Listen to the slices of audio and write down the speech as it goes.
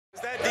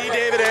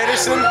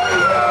Banderson? No,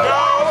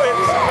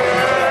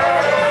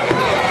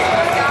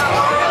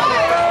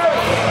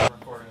 it's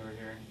recording over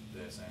here.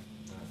 Yeah, same.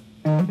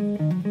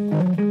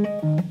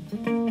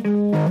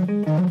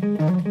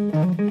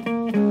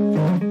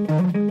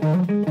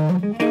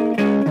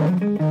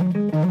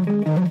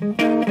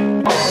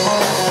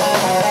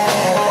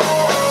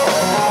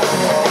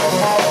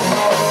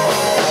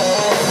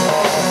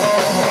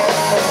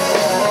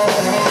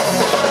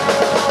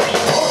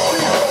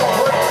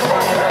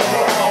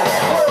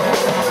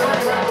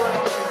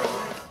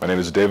 My name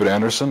is David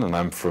Anderson, and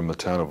I'm from the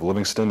town of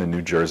Livingston in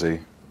New Jersey.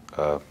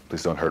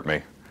 Please don't hurt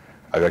me.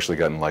 I've actually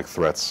gotten like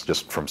threats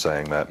just from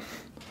saying that.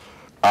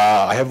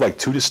 I have like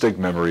two distinct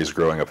memories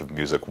growing up of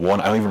music.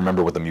 One, I don't even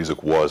remember what the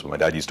music was, but my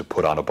dad used to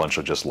put on a bunch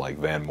of just like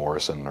Van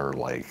Morrison or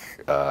like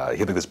he had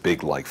like this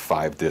big like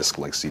 5-disc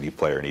like CD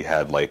player, and he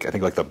had like I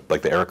think like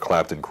the Eric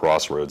Clapton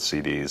Crossroads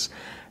CDs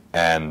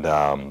and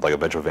like a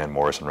bunch of Van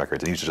Morrison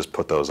records. And he used to just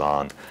put those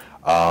on.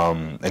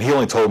 And he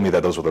only told me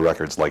that those were the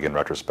records, like in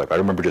retrospect. I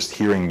remember just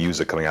hearing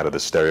music coming out of the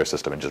stereo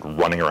system and just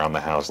running around the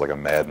house like a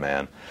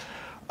madman.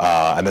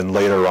 And then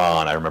later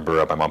on, I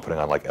remember my mom putting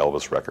on like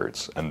Elvis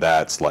records, and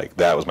that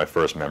was my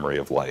first memory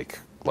of like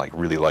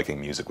really liking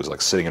music. Was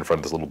like sitting in front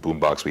of this little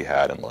boombox we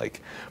had and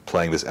like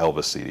playing this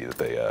Elvis CD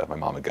that my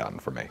mom had gotten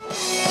for me.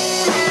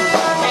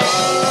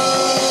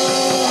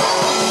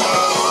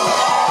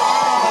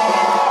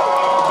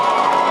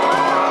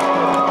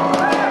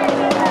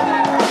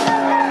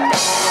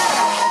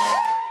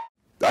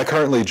 I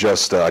currently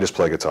just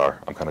play guitar.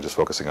 I'm kind of just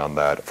focusing on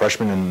that.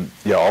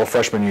 All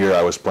freshman year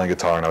I was playing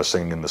guitar and I was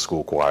singing in the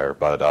school choir,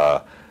 but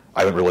I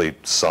haven't really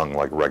sung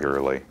like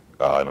regularly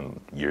in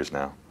years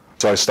now.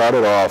 So I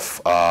started off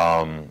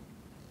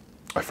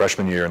my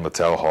freshman year in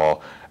Littell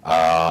Hall,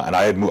 and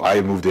I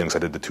had moved in because I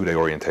did the 2-day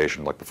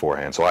orientation like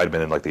beforehand. So I had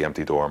been in like the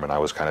empty dorm, and I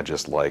was kind of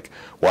just like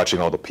watching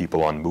all the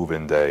people on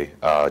move-in day,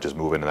 just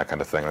move in and that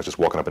kind of thing. I was just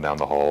walking up and down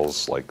the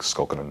halls, like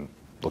skulking and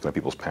looking at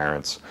people's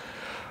parents,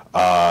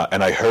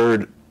 and I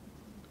heard.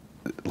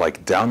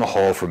 Like down the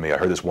hall from me, I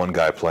heard this one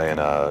guy playing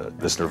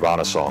this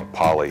Nirvana song,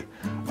 Polly,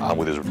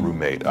 with his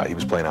roommate. He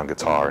was playing on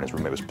guitar and his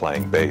roommate was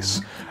playing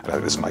bass. And I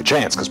thought, this is my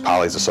chance, because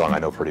Polly's a song I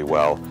know pretty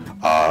well,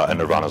 and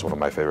Nirvana's one of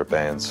my favorite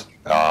bands.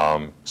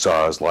 So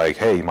I was like,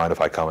 hey, you mind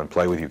if I come and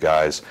play with you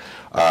guys?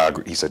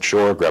 He said,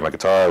 sure, grabbed my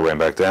guitar, ran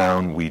back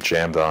down. We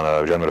jammed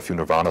on a few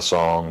Nirvana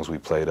songs. We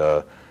played,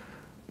 then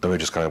we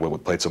just kind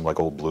of played some like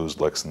old blues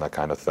licks and that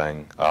kind of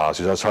thing.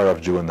 So I started off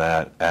doing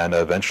that, and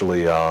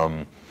eventually,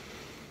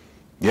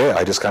 yeah,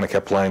 I just kind of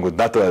kept playing with,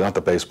 not the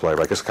bass player,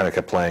 but I just kind of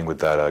kept playing with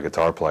that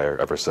guitar player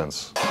ever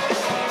since.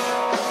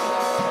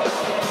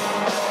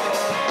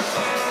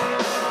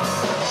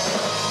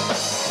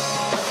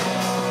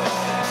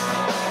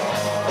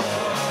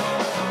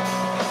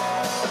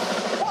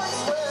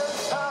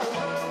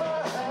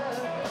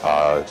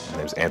 His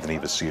name's Anthony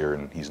Vasir,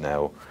 and he's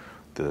now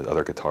the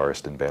other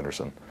guitarist in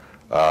Banderson.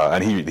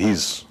 And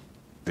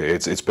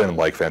it's been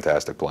like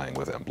fantastic playing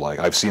with him. Like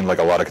I've seen like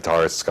a lot of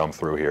guitarists come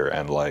through here,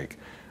 and like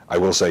I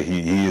will say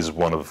he is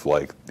one of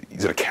like,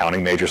 he's an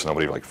accounting major, so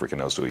nobody like freaking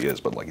knows who he is,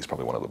 but like he's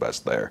probably one of the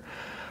best there,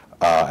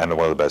 and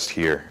one of the best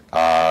here.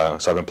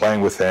 So I've been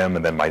playing with him,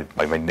 and then my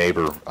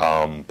neighbor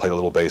played a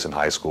little bass in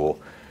high school,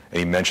 and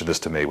he mentioned this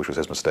to me, which was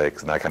his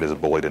mistake, and I kind of just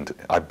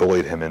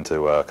bullied him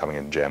into coming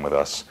in and jam with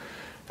us.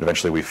 And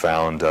eventually we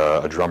found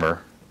a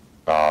drummer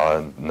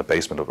in the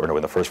basement,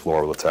 in the first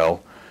floor of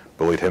Littell,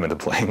 bullied him into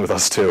playing with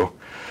us too.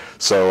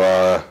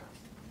 So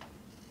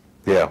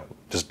yeah,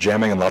 just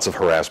jamming and lots of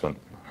harassment.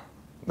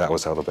 That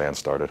was how the band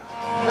started.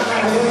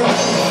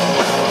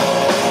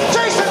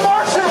 Jason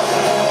Marshall!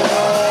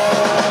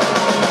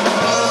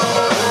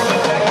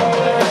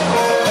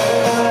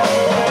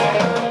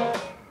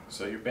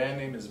 So your band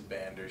name is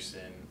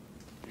Banderson.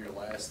 Your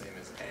last name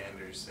is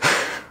Anderson.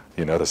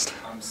 You noticed?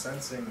 I'm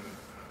sensing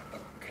a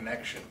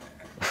connection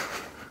there.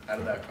 How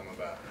did that come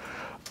about?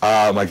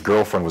 My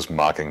girlfriend was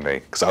mocking me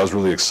because I was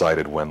really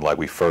excited when like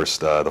we first,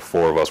 the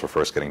four of us were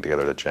first getting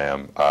together to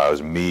jam. It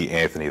was me,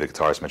 Anthony, the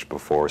guitarist mentioned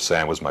before.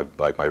 Sam was my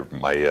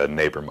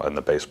neighbor and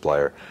the bass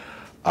player,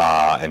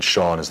 and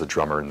Sean is the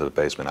drummer in the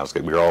basement.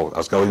 We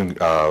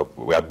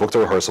had booked a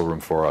rehearsal room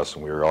for us,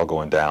 and we were all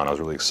going down. I was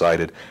really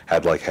excited.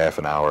 Had like half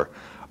an hour.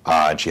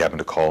 And she happened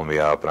to call me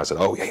up, and I said,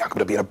 oh, yeah, I'm going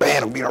to be in a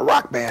band. I'm going to be in a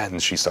rock band.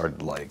 And she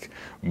started, like,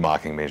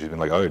 mocking me. She's been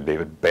like, oh,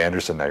 David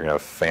Banderson, now you're going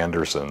to have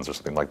Fandersons or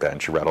something like that.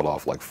 And she rattled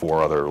off, like,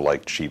 4 other,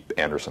 like, cheap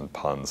Anderson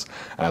puns.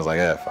 And I was like,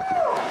 yeah, fuck you.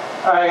 All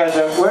right, I got a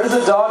joke. Where does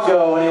a dog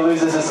go when he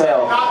loses his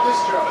tail? not this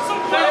joke.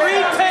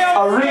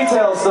 A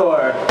retail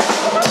store.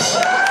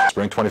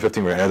 Spring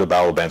 2015, we were in the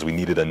battle of bands. We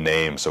needed a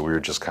name, so we were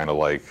just kind of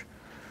like,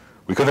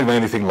 we couldn't think of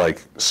anything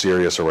like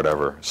serious or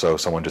whatever. So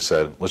someone just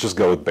said, let's just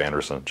go with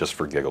Banderson, just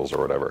for giggles or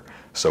whatever.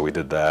 So we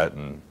did that,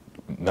 and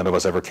none of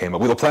us ever came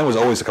up. Well, the plan was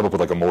always to come up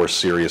with like a more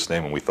serious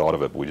name when we thought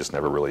of it, but we just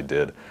never really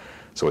did.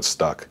 So it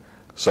stuck.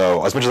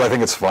 So as much as I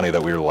think it's funny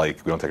that we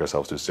don't take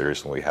ourselves too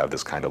seriously when we have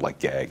this kind of like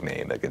gag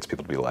name that gets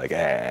people to be like,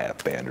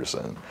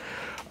 Banderson.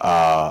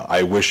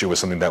 I wish it was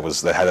something that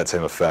had that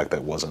same effect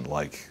that wasn't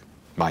like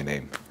my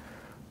name.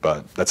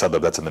 But that's how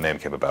the name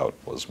came about,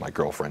 was my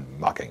girlfriend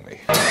mocking me.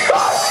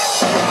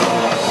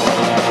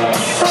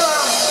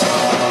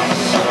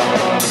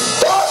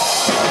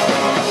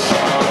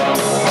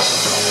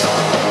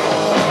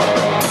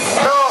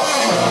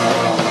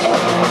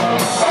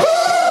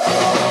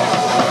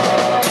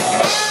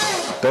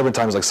 There have been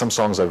times, like some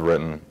songs I've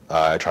written,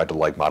 I tried to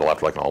like model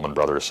after like an Allman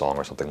Brothers song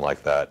or something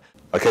like that.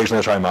 Occasionally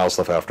I try and model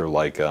stuff after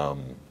like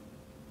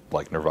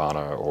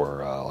Nirvana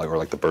or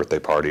like The Birthday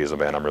Party is a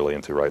band I'm really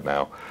into right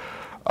now.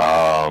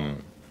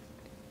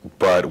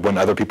 But when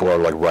other people are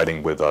like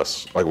writing with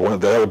us, like one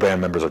of the other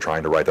band members are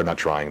trying to write, they're not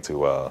trying to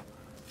write.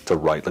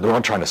 Like, they're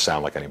not trying to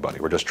sound like anybody.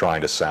 We're just trying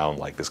to sound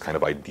like this kind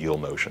of ideal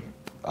notion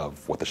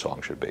of what the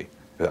song should be,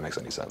 if that makes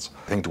any sense.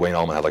 I think Dwayne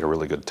Allman had like a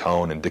really good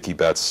tone, and Dickie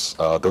Betts.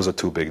 Those are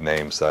two big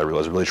names that I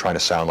realized really trying to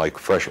sound like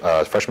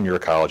freshman year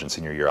of college and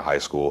senior year of high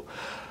school.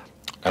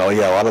 And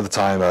yeah, a lot of the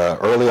time,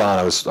 early on,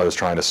 I was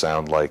trying to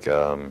sound like.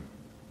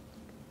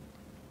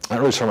 Not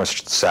really so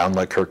much sound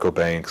like Kurt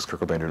Cobain, because Kurt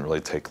Cobain didn't really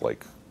take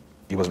like,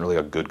 he wasn't really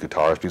a good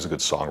guitarist, but he was a good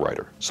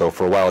songwriter. So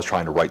for a while I was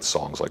trying to write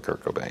songs like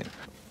Kurt Cobain.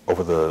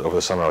 Over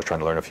the summer I was trying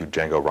to learn a few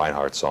Django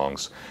Reinhardt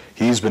songs.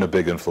 He's been a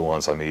big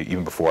influence on me,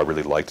 even before I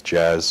really liked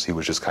jazz. He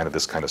was just kind of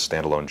this kind of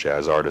standalone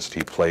jazz artist.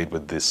 He played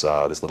with this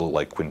little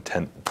like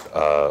quintet,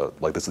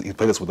 he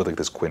played this with like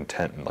this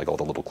quintet in like all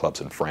the little clubs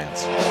in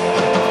France.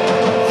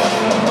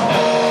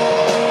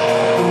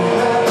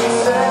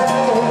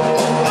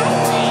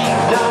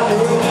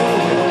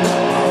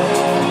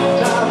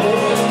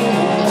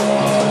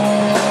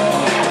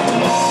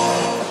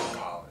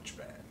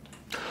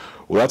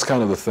 Well, that's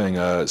kind of the thing.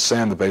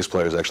 Sam, the bass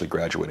player, is actually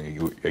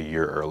graduating a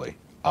year early.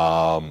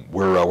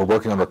 We're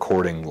working on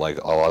recording like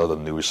a lot of the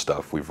new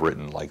stuff we've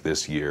written like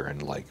this year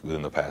and like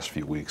within the past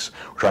few weeks.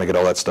 We're trying to get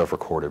all that stuff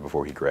recorded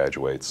before he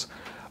graduates.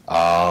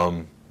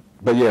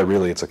 But yeah,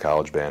 really, it's a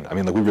college band. I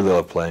mean, like, we really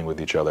love playing with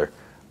each other,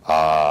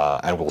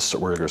 and we're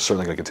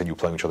certainly going to continue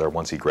playing with each other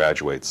once he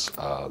graduates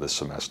this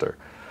semester.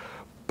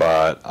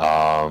 But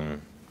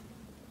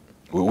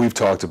we've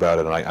talked about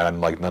it,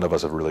 and like none of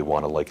us have really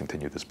want to like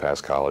continue this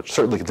past college.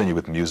 Certainly continue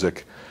with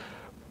music,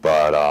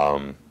 but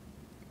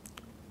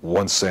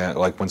when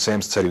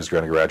Sam said he was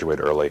going to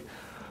graduate early,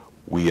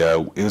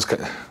 this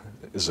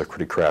is a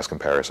pretty crass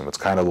comparison. It's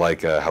kind of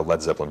like how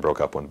Led Zeppelin broke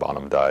up when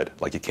Bonham died.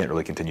 Like, you can't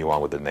really continue on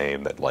with the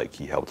name that like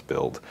he helped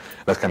build.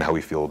 That's kind of how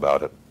we feel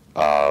about it.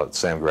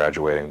 Sam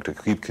graduating, to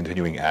keep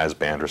continuing as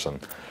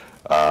Banderson,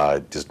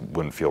 just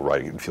wouldn't feel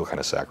right. It would feel kind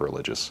of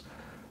sacrilegious.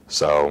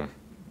 So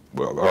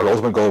our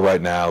ultimate goal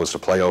right now is to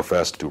play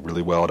O-Fest, do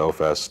really well at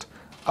O-Fest,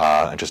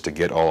 and just to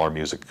get all our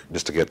music,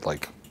 just to get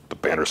like the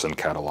Banderson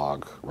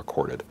catalog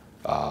recorded,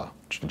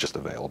 just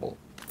available.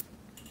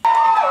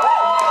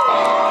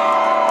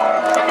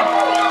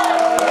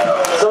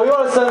 So we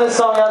want to send this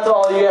song out to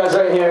all you guys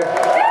right here.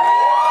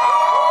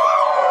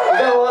 We've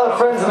got a lot of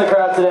friends in the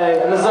crowd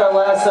today, and this is our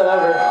last set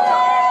ever.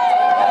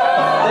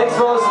 Thanks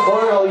for all the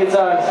support and all the good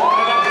times.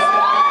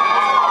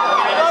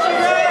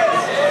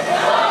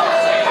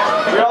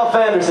 You're all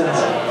Bandersons.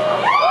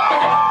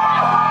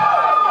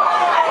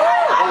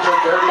 Bunch of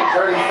dirty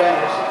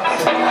fenders.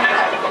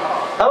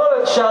 How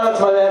about a shout out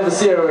to my man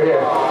Vasir over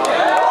here?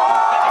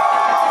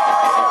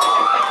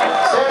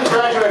 Sam's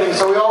graduating,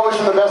 so we all wish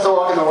him the best of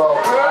luck in the world.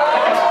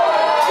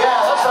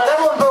 Yeah, that's right.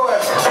 Everyone boo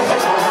him.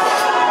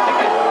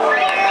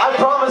 I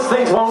promise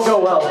things won't go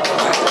well.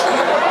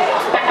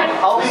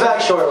 I'll be back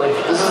shortly.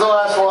 This is the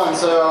last one,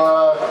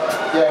 so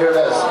yeah, here it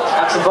is.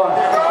 Have some fun.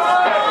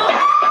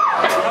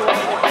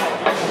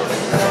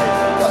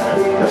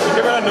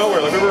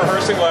 Nowhere. Like, we were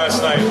rehearsing last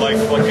night, like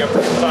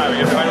after some time,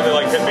 it finally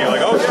like hit me,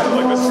 like, oh yeah,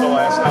 like this is the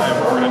last time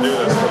we're gonna do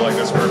this for like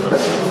this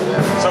purpose.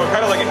 So it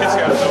kind of like it hits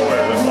you out of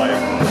nowhere. That like,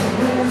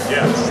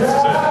 yeah, this is it.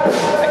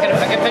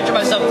 I can picture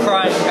myself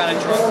crying, kind of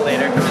drunk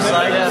later, just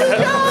like,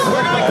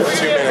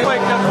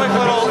 Like,